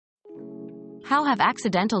How have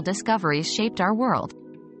accidental discoveries shaped our world?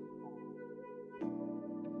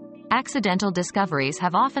 Accidental discoveries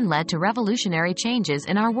have often led to revolutionary changes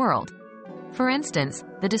in our world. For instance,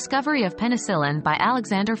 the discovery of penicillin by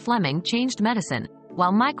Alexander Fleming changed medicine,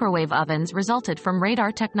 while microwave ovens resulted from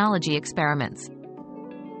radar technology experiments.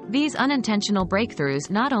 These unintentional breakthroughs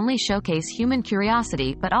not only showcase human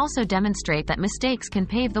curiosity but also demonstrate that mistakes can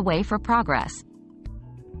pave the way for progress.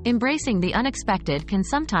 Embracing the unexpected can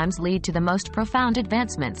sometimes lead to the most profound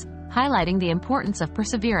advancements, highlighting the importance of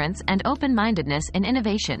perseverance and open-mindedness in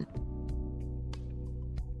innovation.